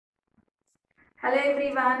Hello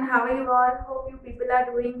everyone, how are you all? Hope you people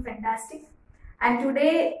are doing fantastic. And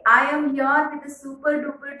today I am here with a super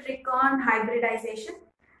duper trick on hybridization.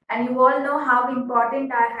 And you all know how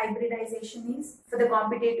important our hybridization is for the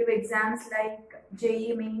competitive exams like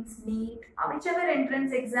JEE mains, NEET, or whichever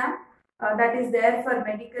entrance exam that is there for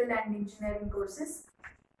medical and engineering courses.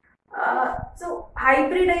 So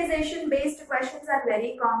hybridization based questions are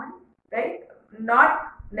very common, right?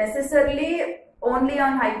 Not necessarily only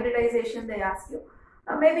on hybridization they ask you.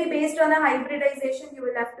 Maybe based on a hybridization you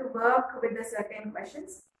will have to work with the certain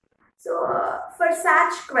questions. So for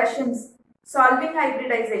such questions, solving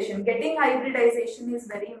hybridization, getting hybridization is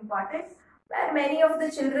very important, where many of the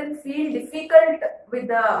children feel difficult with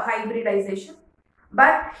the hybridization.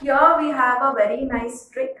 But here we have a very nice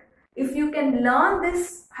trick. If you can learn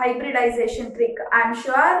this hybridization trick, I'm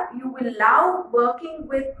sure you will love working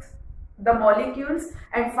with the molecules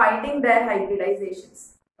and finding their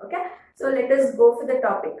hybridizations. Okay, so let us go for the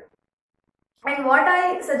topic. And what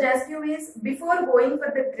I suggest you is, before going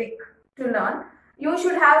for the trick to learn, you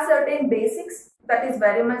should have certain basics that is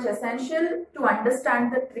very much essential to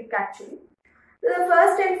understand the trick actually. So the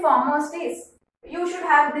first and foremost is, you should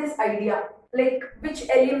have this idea like which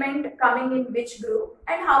element coming in which group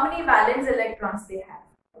and how many valence electrons they have.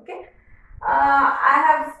 Okay. I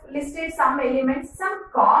have listed some elements, some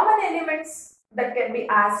common elements that can be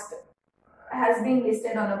asked has been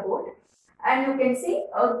listed on a board, and you can see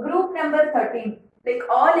group number 13, like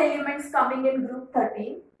all elements coming in group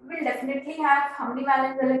 13 will definitely have how many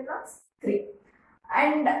valence electrons? 3.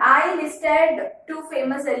 And I listed two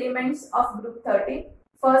famous elements of group 13.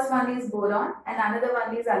 First one is boron and another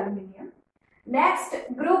one is aluminium. Next,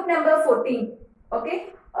 group number 14,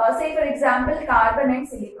 okay. Say for example carbon and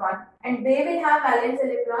silicon, and they will have valence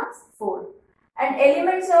electrons 4. And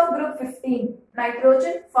elements of group 15,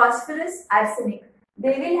 nitrogen, phosphorus, arsenic,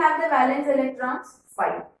 they will have the valence electrons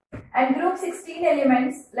 5. And group 16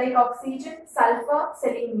 elements like oxygen, sulfur,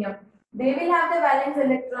 selenium, they will have the valence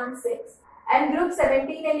electrons 6. And group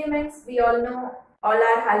 17 elements, we all know, all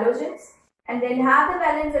are halogens, and they'll have the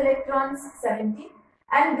valence electrons 70.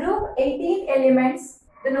 And group 18 elements,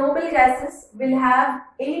 the noble gases, will have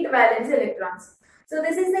 8 valence electrons. So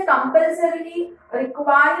this is the compulsorily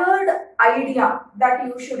required idea that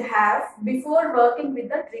you should have before working with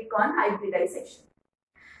the trick on hybridization.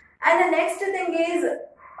 And the next thing is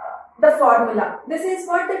the formula. This is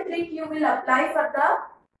what the trick you will apply for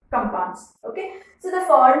the compounds. Okay. So the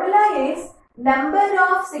formula is number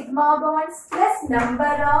of sigma bonds plus number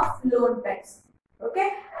of lone pairs.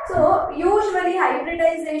 Okay. So usually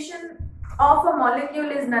hybridization of a molecule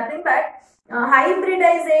is nothing but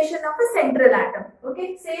hybridization of a central atom.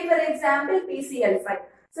 Okay, say for example PCl5.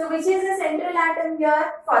 So which is the central atom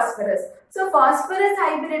here? Phosphorus. So phosphorus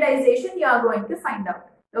hybridization you are going to find out.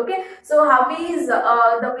 Okay, so how is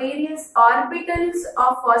the various orbitals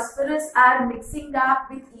of phosphorus are mixing up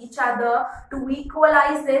with each other to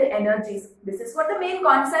equalize their energies. This is what the main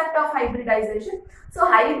concept of hybridization. So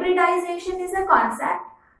hybridization is a concept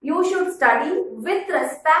you should study with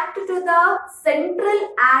respect to the central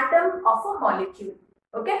atom of a molecule.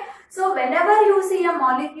 Okay. So whenever you see a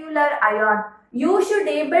molecular ion, you should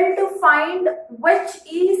be able to find which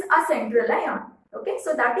is a central ion. Okay.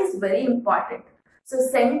 So that is very important. So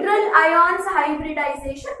central ions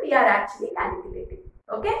hybridization we are actually calculating.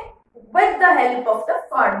 Okay. With the help of the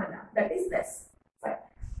formula, that is this. Fine.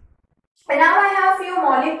 And now I have few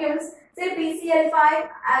molecules. Say PCl5,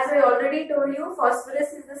 as I already told you,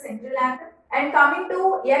 phosphorus is the central atom. And coming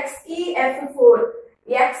to XeF4,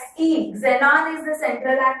 Xe, xenon is the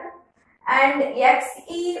central atom. And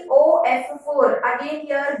XeOF4, again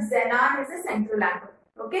here xenon is the central atom.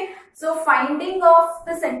 Okay, so finding of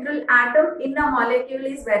the central atom in a molecule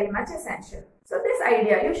is very much essential. So this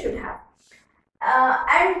idea you should have.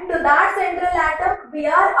 And to that central atom, we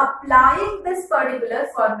are applying this particular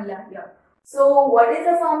formula here. So what is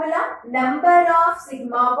the formula? Number of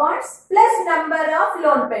sigma bonds plus number of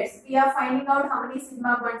lone pairs. We are finding out how many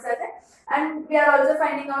sigma bonds are there, and we are also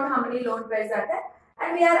finding out how many lone pairs are there,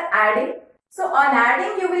 and we are adding. So on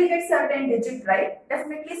adding you will get certain digit, right?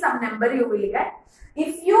 Definitely some number you will get.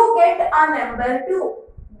 If you get a number 2,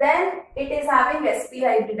 then it is having sp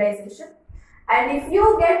hybridization, and if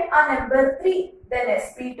you get a number 3, then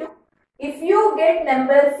sp2. If you get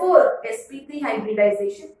number 4, sp3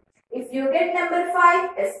 hybridization. If you get number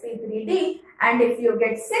 5, sp3d, and if you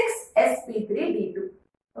get 6, sp3d2.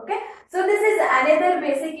 Okay. So this is another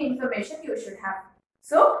basic information you should have.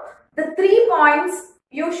 So the 3 points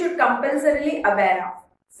you should compulsorily aware of.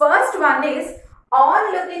 First one is,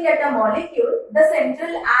 on looking at a molecule, the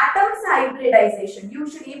central atom's hybridization. You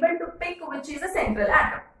should be able to pick which is a central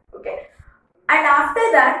atom. Okay. And after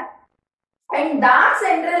that, in that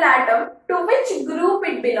central atom, to which group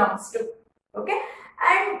it belongs to. Okay,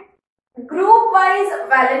 and group wise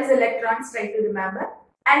valence electrons, try to remember.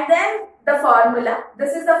 And then the formula,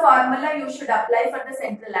 this is the formula you should apply for the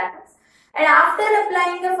central atoms. And after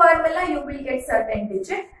applying the formula, you will get certain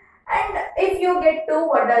digit. And if you get 2,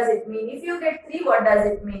 what does it mean? If you get 3, what does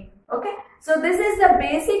it mean? Okay, so this is the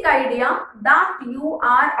basic idea that you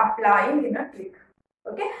are applying in a trick.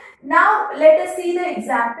 Okay, now let us see the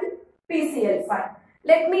example PCl5.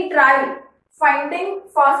 Let me try finding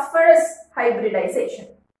phosphorus hybridization.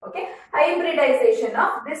 Okay, hybridization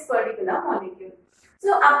of this particular molecule.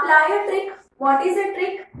 So apply a trick. What is a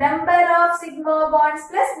trick? Number of sigma bonds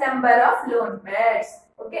plus number of lone pairs.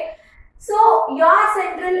 Okay, so your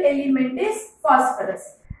central element is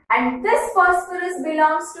phosphorus, and this phosphorus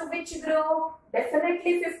belongs to which group?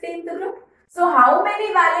 Definitely 15th group. So how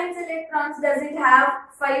many valence electrons does it have?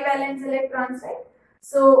 5 valence electrons, right?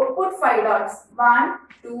 So put 5 dots. 1,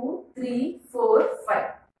 2, 3, 4, 5.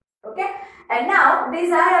 Okay. And now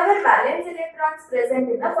these are our valence electrons present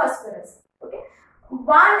in the phosphorus. Okay.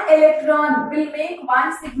 1 electron will make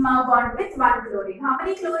 1 sigma bond with 1 chlorine. How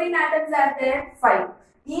many chlorine atoms are there? 5.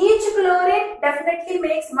 Each chlorine definitely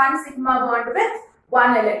makes 1 sigma bond with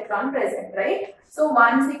 1 electron present, right? So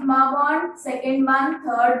 1 sigma bond, second one,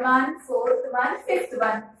 third one, fourth one, fifth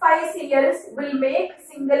one. 5 Cls will make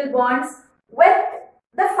single bonds with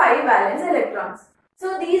the 5 valence electrons.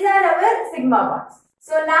 So these are our sigma bonds.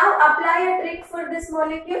 So now apply a trick for this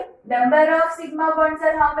molecule. Number of sigma bonds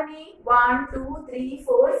are how many? 1, 2, 3,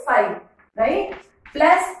 4, 5. Right?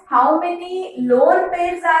 Plus how many lone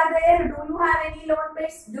pairs are there? Do you have any lone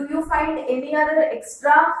pairs? Do you find any other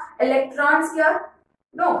extra electrons here?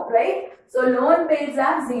 No, right? So lone pairs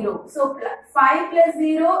are 0. So 5 plus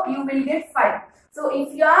 0, you will get 5. So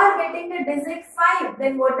if you are getting the digit 5,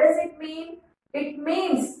 then what does it mean? It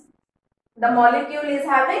means the molecule is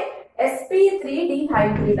having sp3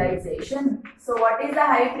 dehybridization. So what is the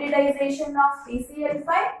hybridization of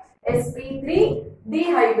PCl5? sp3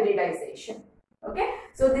 dehybridization. Okay.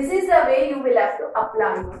 So this is the way you will have to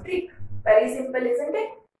apply your trick. Very simple, isn't it?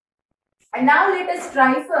 And now let us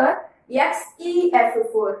try for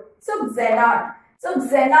XeF4. So xenon. So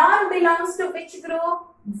xenon belongs to which group?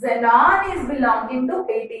 Xenon is belonging to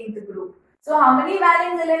 18th group. So how many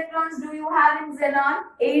valence electrons do you have in xenon?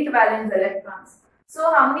 8 valence electrons.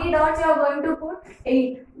 So how many dots you are going to put?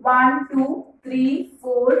 8. 1, 2, 3,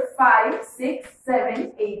 4, 5, 6,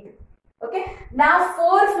 7, 8. Okay. Now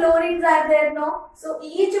 4 fluorines are there, no? So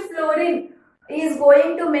each fluorine is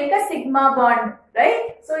going to make a sigma bond,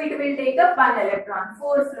 right? So it will take up 1 electron.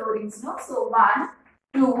 4 fluorines, no? So 1,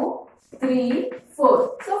 2, 3,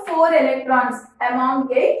 4. So 4 electrons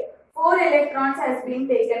among 8. 4 electrons has been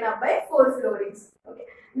taken up by 4 fluorines. Okay.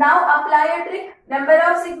 Now apply a trick. Number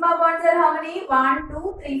of sigma bonds are how many? 1,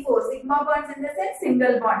 2, 3, 4. Sigma bonds in the sense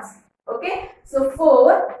single bonds. Okay. So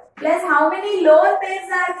 4 plus how many lone pairs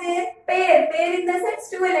are there? Pair in the sense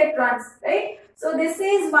 2 electrons, right? So this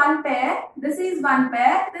is 1 pair, this is 1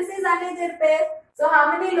 pair, this is another pair. So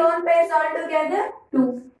how many lone pairs altogether?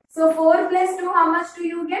 2. So 4 plus 2, how much do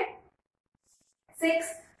you get? 6.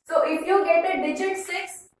 So if you get a digit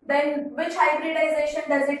 6, then which hybridization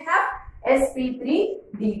does it have?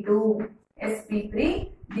 sp3d2.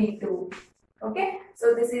 sp3d2. Okay.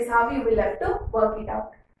 So this is how you will have to work it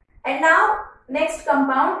out. And now next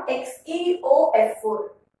compound XeOF4.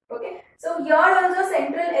 Okay. So here also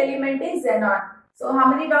central element is xenon. So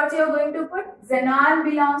how many dots you are going to put? Xenon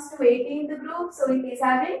belongs to 18th group. So it is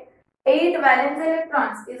having 8 valence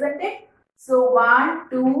electrons, isn't it? So 1,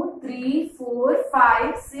 2, 3, 4,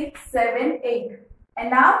 5, 6, 7, 8.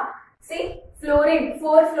 And now see fluorine.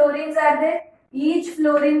 4 fluorines are there. Each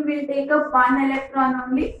fluorine will take up 1 electron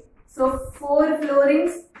only. So 4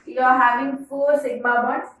 fluorines, you are having 4 sigma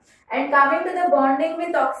bonds. And coming to the bonding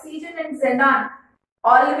with oxygen and xenon,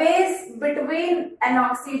 always between an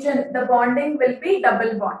oxygen, the bonding will be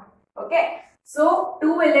double bond. Okay. So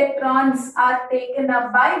 2 electrons are taken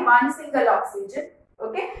up by 1 single oxygen.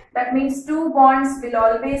 Okay. That means 2 bonds will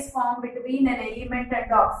always form between an element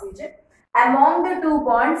and oxygen. Among the 2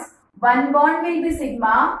 bonds, one bond will be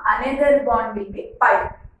sigma, another bond will be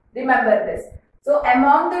pi. Remember this. So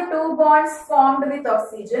among the 2 bonds formed with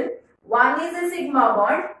oxygen, one is a sigma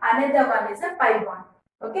bond, another one is a pi bond.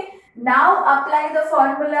 Okay. Now apply the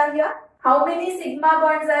formula here. How many sigma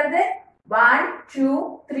bonds are there? 1,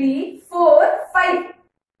 2, 3, 4, 5.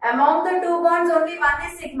 Among the 2 bonds, only one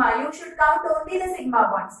is sigma. You should count only the sigma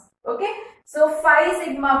bonds. Okay. So 5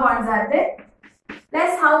 sigma bonds are there.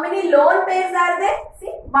 Plus how many lone pairs are there? See,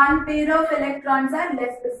 1 pair of electrons are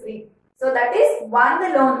left free. So that is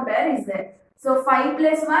 1 lone pair is there. So 5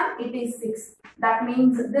 plus 1, it is 6. That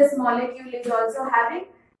means this molecule is also having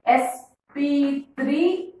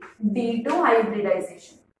sp3d2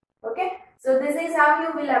 hybridization. Okay. So this is how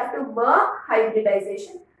you will have to work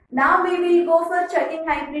hybridization. Now we will go for checking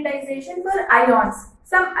hybridization for ions.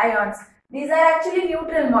 Some ions. These are actually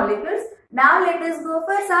neutral molecules. Now let us go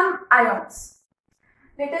for some ions.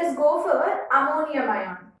 Let us go for ammonium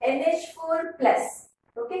ion, NH4 plus.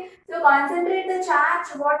 Okay. So concentrate the charge,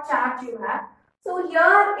 what charge you have. So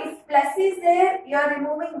here if plus is there, you are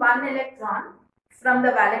removing one electron from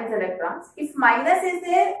the valence electrons. If minus is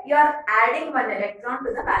there, you are adding one electron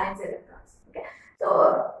to the valence electrons. Okay.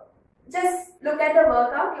 So just look at the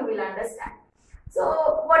workout, you will understand.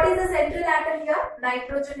 So what is the central atom here?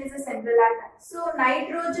 Nitrogen is a central atom. So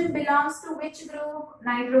nitrogen belongs to which group?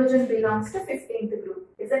 Nitrogen belongs to 15th group,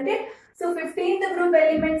 isn't it? So 15th group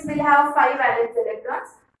elements will have 5 valence electrons.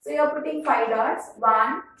 So you are putting 5 dots.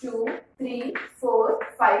 1, 2, 3, 4,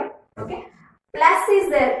 5. Okay. Plus is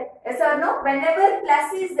there. Yes or no? Whenever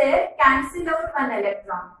plus is there, cancel out one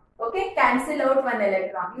electron. Okay. Cancel out one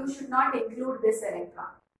electron. You should not include this electron.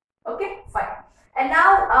 Okay. Fine. And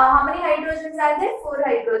now, how many hydrogens are there? 4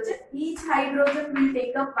 hydrogen. Each hydrogen will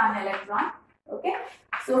take up 1 electron. Okay.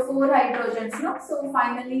 So 4 hydrogens. No. So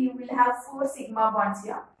finally, you will have 4 sigma bonds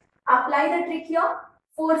here. Apply the trick here.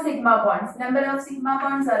 4 sigma bonds. Number of sigma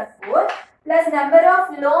bonds are 4. Plus number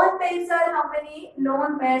of lone pairs are how many?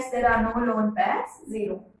 Lone pairs. There are no lone pairs.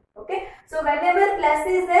 0. Okay. So whenever plus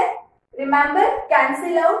is there, remember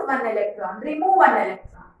cancel out 1 electron. Remove 1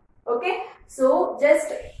 electron. Okay. So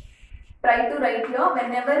just try to write here,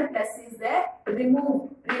 whenever plus is there,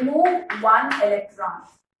 remove 1 electron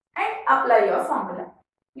and apply your formula.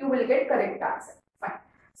 You will get correct answer. Fine.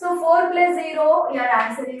 So 4 plus 0, your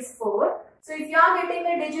answer is 4. So if you are getting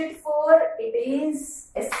a digit 4, it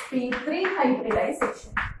is sp3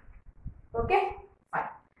 hybridization. Okay. Fine.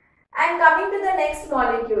 And coming to the next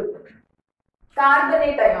molecule,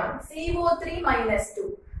 carbonate ion, CO3 minus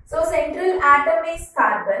 2. So central atom is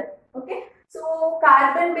carbon. Okay. So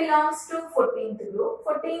carbon belongs to 14th group.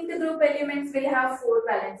 14th group elements will have 4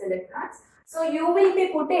 valence electrons. So you will be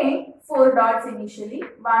putting 4 dots initially.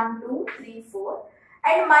 1, 2, 3, 4.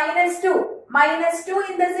 And minus 2. Minus 2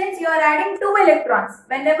 in the sense you are adding 2 electrons.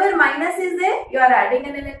 Whenever minus is there, you are adding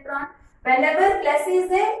an electron. Whenever plus is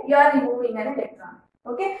there, you are removing an electron.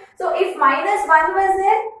 Okay. So if minus 1 was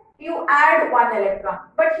there, you add 1 electron.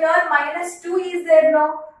 But here minus 2 is there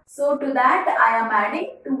now. So to that I am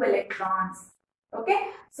adding 2 electrons.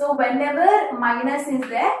 Okay. So whenever minus is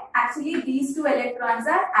there, actually these 2 electrons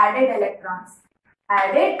are added electrons.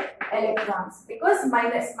 Added electrons because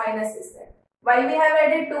minus is there. Why we have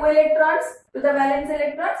added 2 electrons to the valence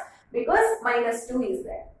electrons? Because minus 2 is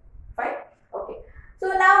there. Fine. Okay. So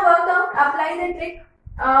now work out, apply the trick.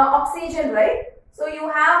 Oxygen, right? So you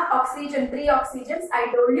have oxygen, 3 oxygens.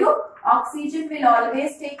 I told you oxygen will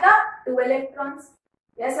always take up 2 electrons.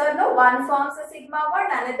 Yes or no? One forms a sigma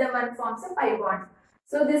bond, another one forms a pi bond.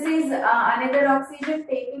 So this is another oxygen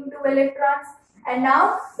taking 2 electrons. And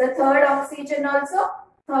now the third oxygen also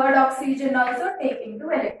taking 2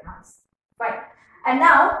 electrons. Fine. And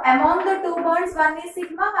now among the 2 bonds, one is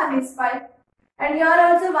sigma, one is pi. And here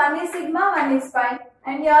also one is sigma, one is pi.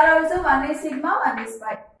 And here also one is sigma, one is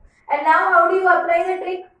pi. And now how do you apply the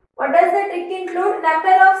trick? What does the trick include?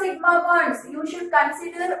 Number of sigma bonds. You should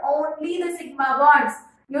consider only the sigma bonds.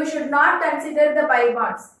 You should not consider the pi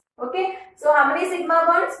bonds. Okay. So how many sigma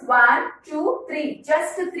bonds? 1, 2, 3.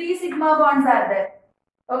 Just 3 sigma bonds are there.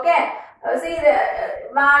 Okay. See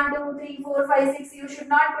 1, 2, 3, 4, 5, 6. You should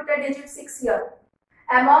not put a digit 6 here.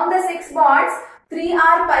 Among the 6 bonds, 3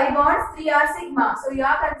 are pi bonds, 3 are sigma. So you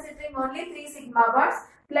are considering only 3 sigma bonds.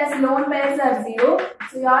 Plus lone pairs are 0.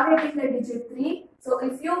 So you are getting the digit 3. So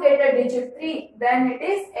if you get a digit 3, then it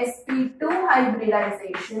is sp2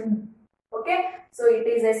 hybridization. Okay. So it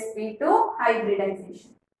is sp2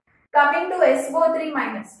 hybridization. Coming to SO3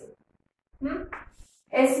 minus 2.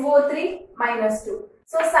 SO3 minus 2.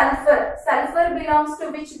 So sulfur. Sulfur belongs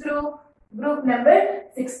to which group? Group number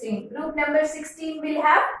 16. Group number 16 will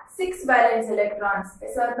have 6 valence electrons.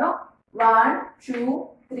 Yes or no? 1, 2,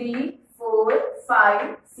 3, 4,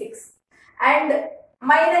 5, 6. And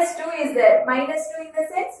minus 2 is there. Minus 2 in the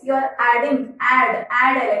sense you are adding,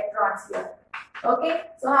 add electrons here. Okay.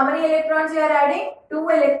 So how many electrons you are adding? 2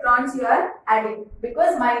 electrons you are adding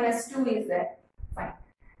because minus 2 is there. Fine.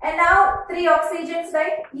 And now 3 oxygens,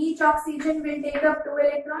 right? Each oxygen will take up 2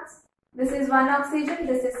 electrons. This is 1 oxygen,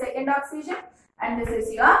 this is second oxygen, and this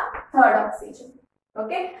is your third oxygen.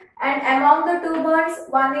 Okay. And among the 2 bonds,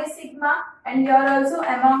 one is sigma, and here also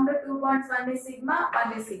among the 2 bonds, one is sigma,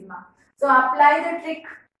 one is sigma. So apply the trick.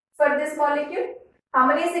 for this molecule? How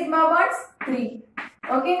many sigma bonds? 3.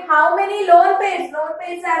 Okay. How many lone pairs? Lone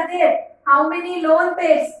pairs are there. How many lone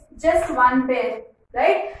pairs? Just one pair.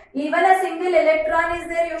 Right? Even a single electron is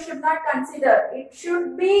there, you should not consider. It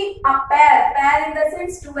should be a pair. Pair in the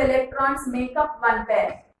sense 2 electrons make up one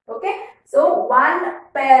pair. Okay. So one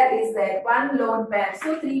pair is there. One lone pair.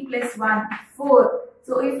 So 3 plus 1, 4.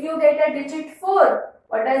 So if you get a digit 4,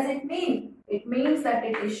 what does it mean? It means that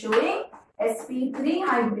it is showing sp3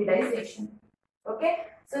 hybridization. Okay.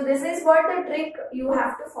 So this is what the trick you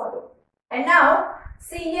have to follow. And now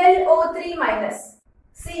ClO3 minus.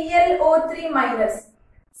 ClO3 minus.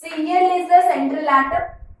 Cl is the central atom.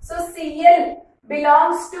 So Cl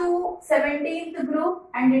belongs to 17th group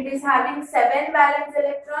and it is having 7 valence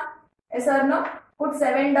electron. Yes or no? Put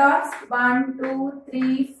 7 dots. 1, 2,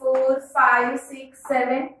 3, 4, 5, 6,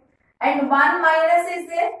 7. And 1 minus is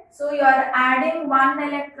there. So you are adding 1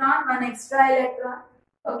 electron, 1 extra electron.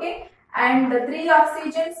 Okay. And the 3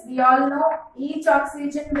 oxygens, we all know each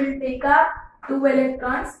oxygen will take up 2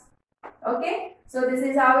 electrons. Okay. So this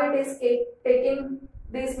is how it is taking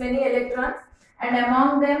these many electrons. And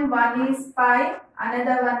among them, one is pi,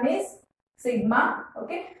 another one is sigma.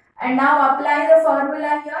 Okay. And now apply the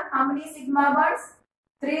formula here. How many sigma bonds?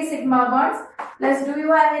 3 sigma bonds. Plus, do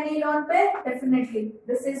you have any lone pair? Definitely.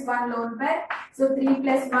 This is one lone pair. So 3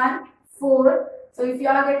 plus 1, 4. So if you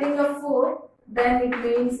are getting a 4, then it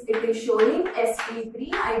means it is showing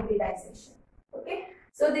sp3 hybridization. Okay.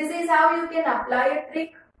 So this is how you can apply a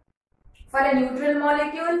trick for a neutral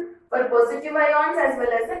molecule, for positive ions as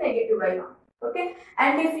well as the negative ion. Okay.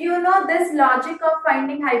 And if you know this logic of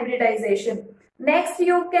finding hybridization, next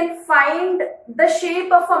you can find the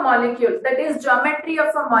shape of a molecule, that is geometry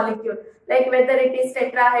of a molecule, like whether it is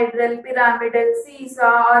tetrahedral, pyramidal,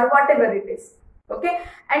 seesaw or whatever it is. Okay.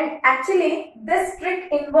 And actually this trick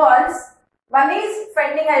involves, one is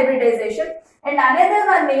finding hybridization and another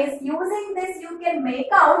one is using this you can make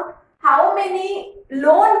out how many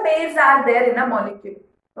lone pairs are there in a molecule.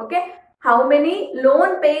 Okay. How many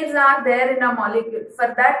lone pairs are there in a molecule.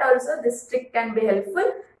 For that also this trick can be helpful,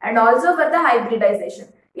 and also for the hybridization.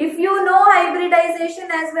 If you know hybridization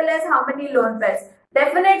as well as how many lone pairs,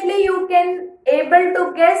 definitely you can able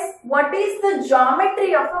to guess what is the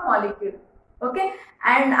geometry of a molecule. Okay.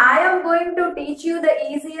 And I am going to teach you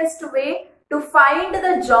the easiest way to find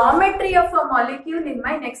the geometry of a molecule in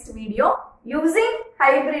my next video using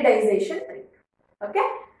hybridization trick. Okay.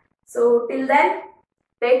 So till then,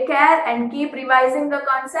 take care and keep revising the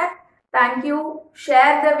concept. Thank you.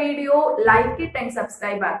 Share the video, like it and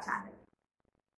subscribe our channel.